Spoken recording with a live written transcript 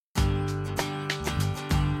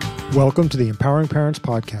Welcome to the Empowering Parents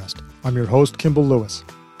Podcast. I'm your host, Kimball Lewis.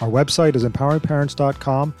 Our website is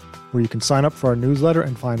empoweringparents.com, where you can sign up for our newsletter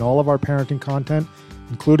and find all of our parenting content,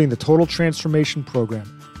 including the Total Transformation Program,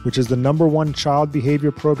 which is the #1 child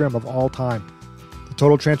behavior program of all time. The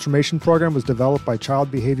Total Transformation Program was developed by child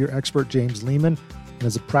behavior expert James Lehman and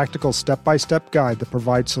is a practical step-by-step guide that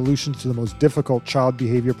provides solutions to the most difficult child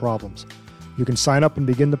behavior problems. You can sign up and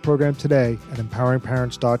begin the program today at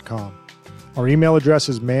empoweringparents.com. Our email address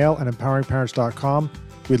is mail@empoweringparents.com.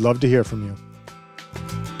 We'd love to hear from you.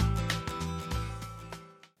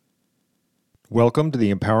 Welcome to the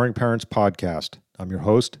Empowering Parents Podcast. I'm your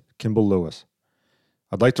host, Kimball Lewis.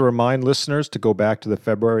 I'd like to remind listeners to go back to the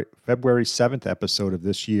February 7th episode of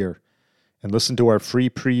this year and listen to our free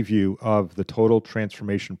preview of the Total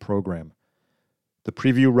Transformation Program. The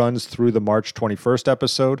preview runs through the March 21st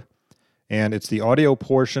episode, and it's the audio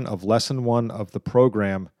portion of Lesson 1 of the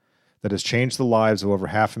program that has changed the lives of over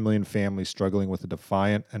 500,000 families struggling with a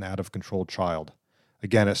defiant and out-of-control child.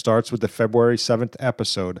 Again, it starts with the February 7th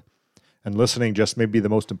episode, and listening just may be the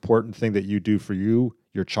most important thing that you do for you,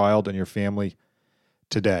 your child, and your family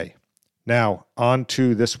today. Now, on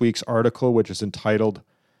to this week's article, which is entitled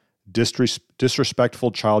Disrespectful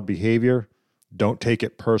Child Behavior, Don't Take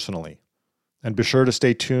It Personally. And be sure to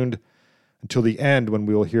stay tuned until the end when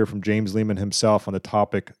we will hear from James Lehman himself on the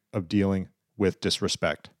topic of dealing with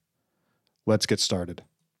disrespect. Let's get started.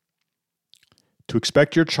 To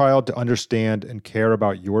expect your child to understand and care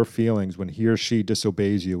about your feelings when he or she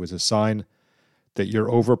disobeys you is a sign that you're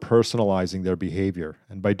over-personalizing their behavior,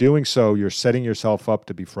 and by doing so, you're setting yourself up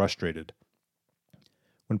to be frustrated.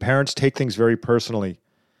 When parents take things very personally,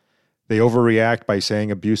 they overreact by saying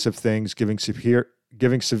abusive things, giving severe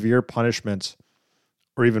punishments,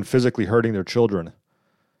 or even physically hurting their children.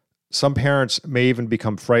 Some parents may even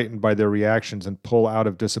become frightened by their reactions and pull out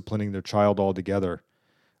of disciplining their child altogether,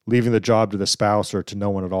 leaving the job to the spouse or to no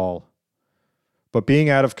one at all. But being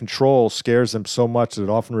out of control scares them so much that it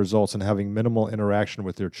often results in having minimal interaction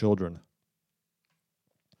with their children.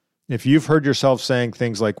 If you've heard yourself saying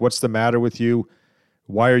things like, "What's the matter with you?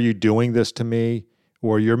 Why are you doing this to me?"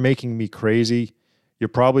 or "You're making me crazy," you're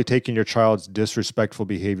probably taking your child's disrespectful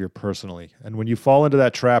behavior personally. And when you fall into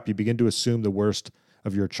that trap, you begin to assume the worst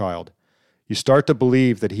of your child. You start to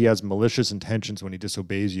believe that he has malicious intentions when he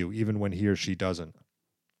disobeys you, even when he or she doesn't.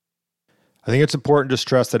 I think it's important to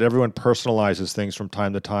stress that everyone personalizes things from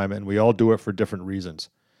time to time, and we all do it for different reasons.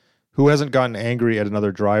 Who hasn't gotten angry at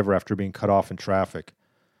another driver after being cut off in traffic?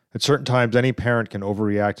 At certain times, any parent can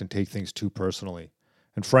overreact and take things too personally.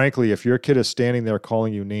 And frankly, if your kid is standing there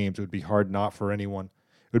calling you names, it would be hard for anyone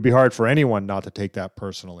not to take that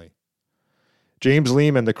personally. James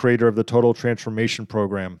Lehman, the creator of the Total Transformation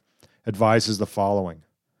Program, advises the following.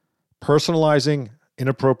 Personalizing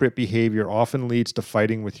inappropriate behavior often leads to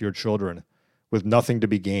fighting with your children, with nothing to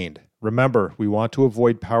be gained. Remember, we want to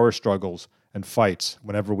avoid power struggles and fights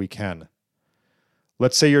whenever we can.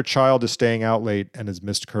 Let's say your child is staying out late and has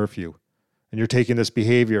missed curfew, and you're taking this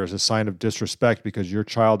behavior as a sign of disrespect because your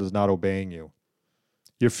child is not obeying you.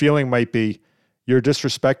 Your feeling might be, "You're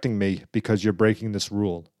disrespecting me because you're breaking this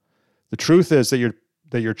rule." The truth is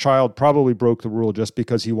that your child probably broke the rule just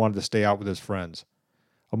because he wanted to stay out with his friends.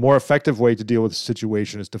 A more effective way to deal with the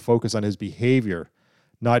situation is to focus on his behavior,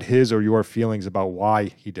 not his or your feelings about why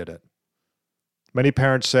he did it. Many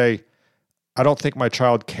parents say, "I don't think my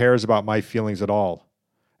child cares about my feelings at all."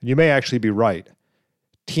 And you may actually be right.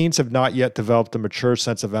 Teens have not yet developed a mature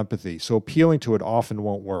sense of empathy, so appealing to it often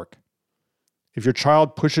won't work. If your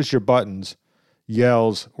child pushes your buttons,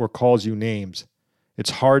 yells, or calls you names, it's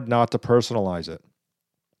hard not to personalize it.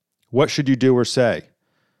 What should you do or say?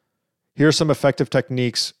 Here are some effective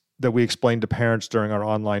techniques that we explain to parents during our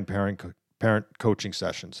online parent coaching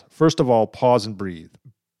sessions. First of all, pause and breathe.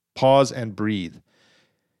 Pause and breathe.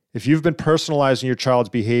 If you've been personalizing your child's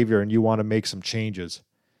behavior and you want to make some changes,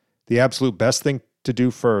 the absolute best thing to do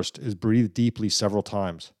first is breathe deeply several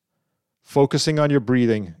times. Focusing on your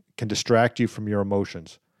breathing can distract you from your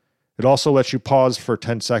emotions. It also lets you pause for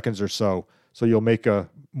 10 seconds or so you'll make a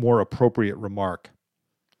more appropriate remark.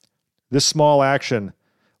 This small action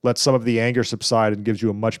lets some of the anger subside and gives you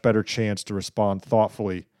a much better chance to respond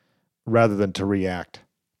thoughtfully rather than to react.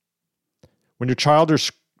 When your child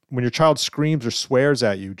screams or swears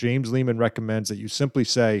at you, James Lehman recommends that you simply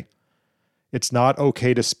say, "It's not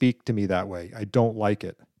okay to speak to me that way. I don't like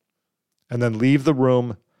it." And then leave the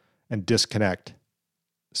room and disconnect.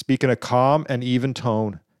 Speak in a calm and even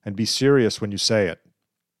tone and be serious when you say it.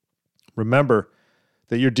 Remember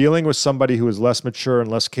that you're dealing with somebody who is less mature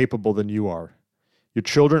and less capable than you are. Your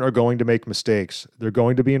children are going to make mistakes. They're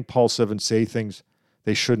going to be impulsive and say things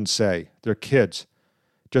they shouldn't say. They're kids.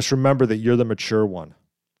 Just remember that you're the mature one.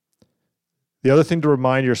 The other thing to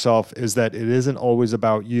remind yourself is that it isn't always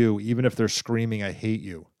about you, even if they're screaming, "I hate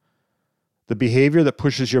you." The behavior that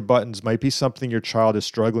pushes your buttons might be something your child is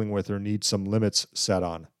struggling with or needs some limits set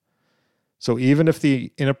on. So even if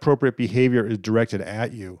the inappropriate behavior is directed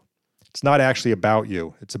at you, it's not actually about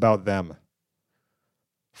you, it's about them.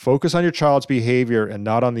 Focus on your child's behavior and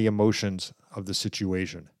not on the emotions of the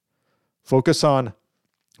situation. Focus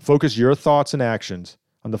your thoughts and actions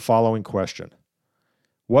on the following question.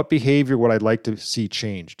 What behavior would I like to see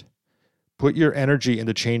changed? Put your energy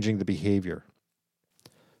into changing the behavior.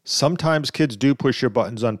 Sometimes kids do push your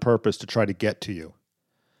buttons on purpose to try to get to you.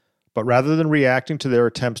 But rather than reacting to their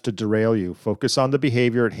attempts to derail you, focus on the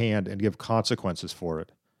behavior at hand and give consequences for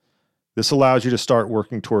it. This allows you to start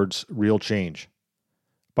working towards real change.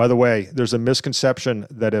 By the way, there's a misconception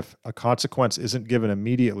that if a consequence isn't given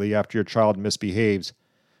immediately after your child misbehaves,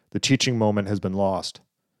 the teaching moment has been lost.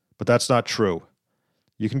 But that's not true.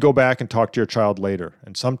 You can go back and talk to your child later,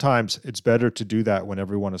 and sometimes it's better to do that when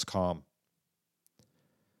everyone is calm.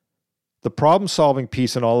 The problem-solving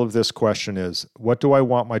piece in all of this question is, what do I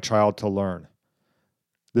want my child to learn?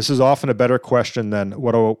 This is often a better question than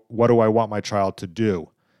what do I want my child to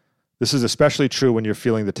do? This is especially true when you're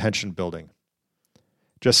feeling the tension building.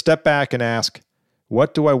 Just step back and ask,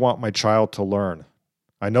 what do I want my child to learn?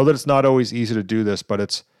 I know that it's not always easy to do this, but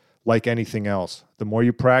it's like anything else. The more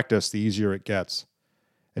you practice, the easier it gets.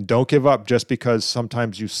 And don't give up just because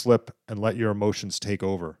sometimes you slip and let your emotions take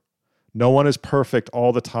over. No one is perfect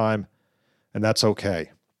all the time, and that's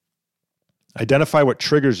okay. Identify what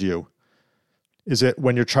triggers you. Is it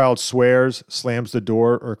when your child swears, slams the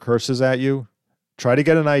door, or curses at you? Try to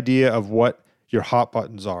get an idea of what your hot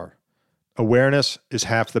buttons are. Awareness is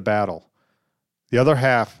half the battle. The other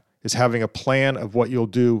half is having a plan of what you'll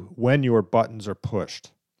do when your buttons are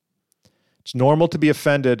pushed. It's normal to be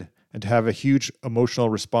offended and to have a huge emotional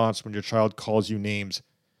response when your child calls you names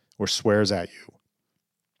or swears at you.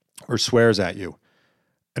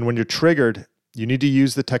 And when you're triggered, you need to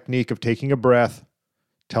use the technique of taking a breath,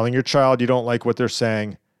 telling your child you don't like what they're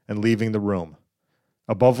saying, and leaving the room.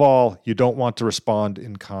 Above all, you don't want to respond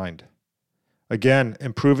in kind. Again,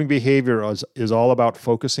 improving behavior is all about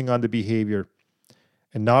focusing on the behavior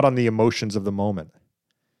and not on the emotions of the moment.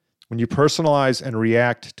 When you personalize and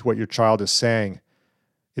react to what your child is saying,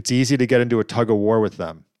 it's easy to get into a tug of war with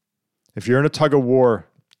them. If you're in a tug of war,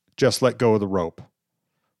 just let go of the rope.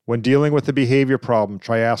 When dealing with the behavior problem,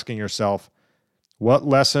 try asking yourself, what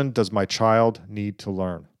lesson does my child need to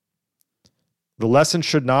learn? The lesson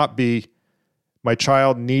should not be, my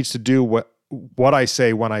child needs to do what I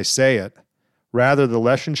say when I say it. Rather, the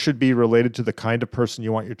lesson should be related to the kind of person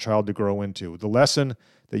you want your child to grow into. The lesson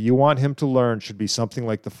that you want him to learn should be something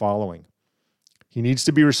like the following. He needs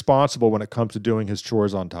to be responsible when it comes to doing his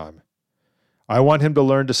chores on time. I want him to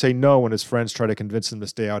learn to say no when his friends try to convince him to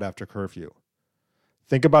stay out after curfew.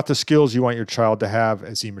 Think about the skills you want your child to have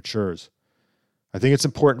as he matures. I think it's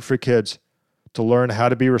important for kids to learn how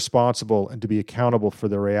to be responsible and to be accountable for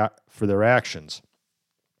their actions.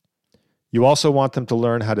 You also want them to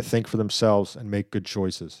learn how to think for themselves and make good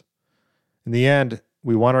choices. In the end,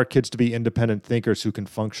 we want our kids to be independent thinkers who can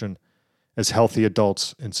function as healthy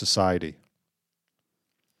adults in society.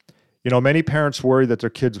 Many parents worry that their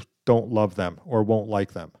kids don't love them or won't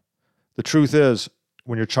like them. The truth is,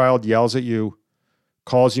 when your child yells at you,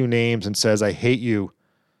 calls you names, and says, "I hate you,"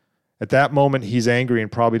 at that moment, he's angry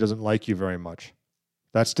and probably doesn't like you very much.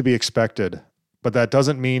 That's to be expected, but that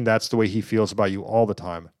doesn't mean that's the way he feels about you all the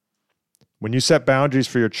time. When you set boundaries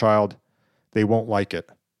for your child, they won't like it.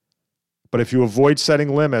 But if you avoid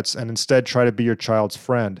setting limits and instead try to be your child's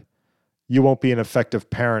friend, you won't be an effective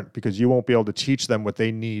parent because you won't be able to teach them what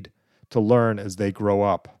they need to learn as they grow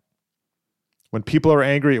up. When people are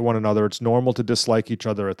angry at one another, it's normal to dislike each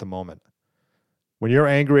other at the moment. When you're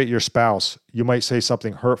angry at your spouse, you might say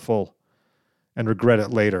something hurtful and regret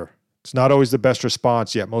it later. It's not always the best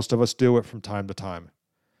response, yet most of us do it from time to time.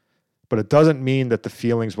 But it doesn't mean that the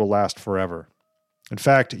feelings will last forever. In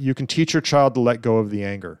fact, you can teach your child to let go of the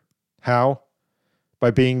anger. How?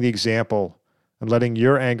 By being the example and letting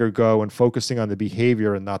your anger go and focusing on the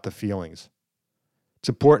behavior and not the feelings. It's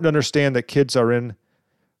important to understand that kids are in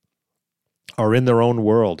their own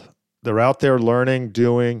world. They're out there learning,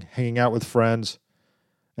 doing, hanging out with friends,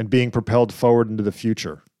 and being propelled forward into the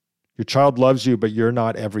future. Your child loves you, but you're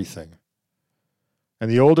not everything. And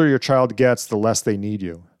the older your child gets, the less they need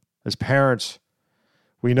you. As parents,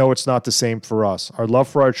 we know it's not the same for us. Our love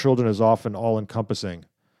for our children is often all-encompassing.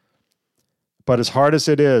 But as hard as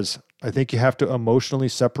it is, I think you have to emotionally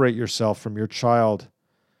separate yourself from your child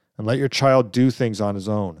and let your child do things on his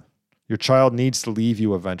own. Your child needs to leave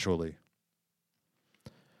you eventually.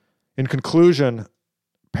 In conclusion,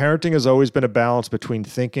 parenting has always been a balance between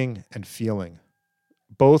thinking and feeling.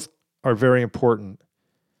 Both are very important,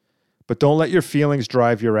 but don't let your feelings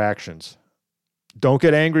drive your actions. Don't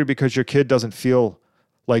get angry because your kid doesn't feel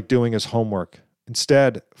like doing his homework.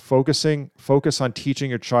 Instead, focus on teaching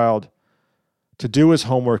your child to do his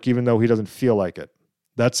homework even though he doesn't feel like it.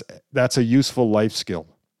 That's a useful life skill.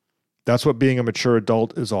 That's what being a mature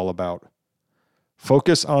adult is all about.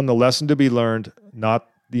 Focus on the lesson to be learned, not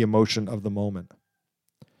the emotion of the moment.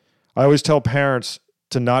 I always tell parents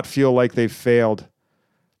to not feel like they've failed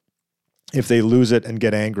if they lose it and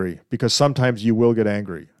get angry, because sometimes you will get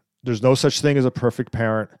angry. There's no such thing as a perfect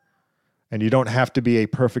parent, and you don't have to be a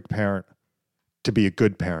perfect parent to be a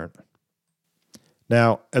good parent.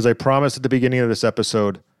 Now, as I promised at the beginning of this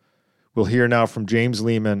episode, we'll hear now from James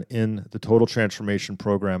Lehman in the Total Transformation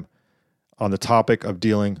Program on the topic of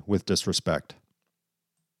dealing with disrespect.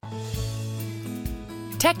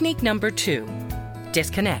 Technique number 2,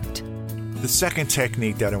 disconnect. The second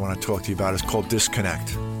technique that I want to talk to you about is called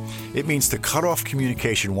disconnect. It means to cut off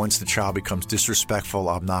communication once the child becomes disrespectful,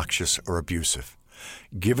 obnoxious, or abusive.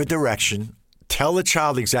 Give a direction, tell the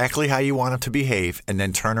child exactly how you want him to behave, and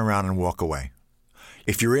then turn around and walk away.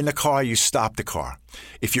 If you're in the car, you stop the car.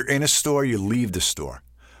 If you're in a store, you leave the store.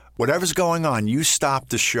 Whatever's going on, you stop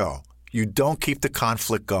the show. You don't keep the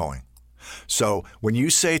conflict going. So when you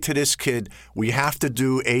say to this kid, we have to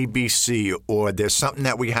do A, B, C, or there's something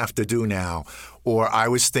that we have to do now, or I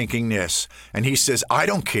was thinking this, and he says, I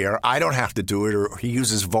don't care, I don't have to do it, or he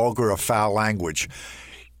uses vulgar or foul language,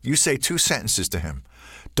 you say 2 sentences to him.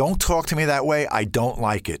 Don't talk to me that way, I don't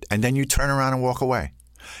like it. And then you turn around and walk away.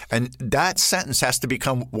 And that sentence has to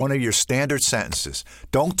become one of your standard sentences.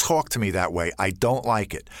 Don't talk to me that way. I don't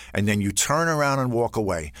like it. And then you turn around and walk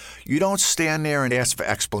away. You don't stand there and ask for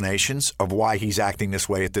explanations of why he's acting this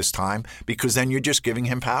way at this time, because then you're just giving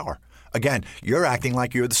him power. Again, you're acting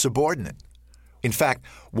like you're the subordinate. In fact,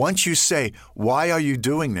 once you say, why are you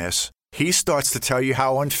doing this? He starts to tell you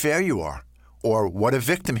how unfair you are or what a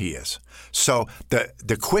victim he is. So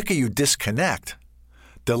the quicker you disconnect,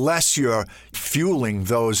 the less you're fueling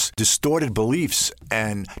those distorted beliefs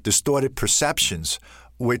and distorted perceptions,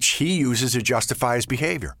 which he uses to justify his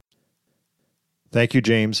behavior. Thank you,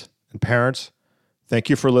 James. And parents, thank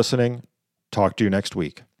you for listening. Talk to you next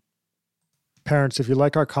week. Parents, if you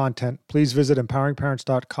like our content, please visit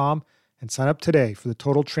empoweringparents.com and sign up today for the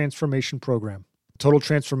Total Transformation Program. Total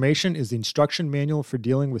Transformation is the instruction manual for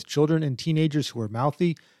dealing with children and teenagers who are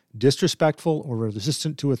mouthy, disrespectful, or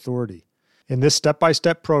resistant to authority. In this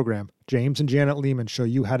step-by-step program, James and Janet Lehman show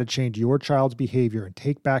you how to change your child's behavior and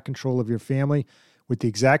take back control of your family with the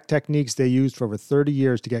exact techniques they used for over 30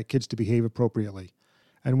 years to get kids to behave appropriately.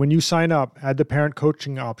 And when you sign up, add the parent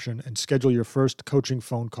coaching option and schedule your first coaching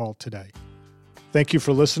phone call today. Thank you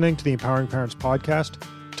for listening to the Empowering Parents podcast.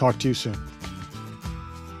 Talk to you soon.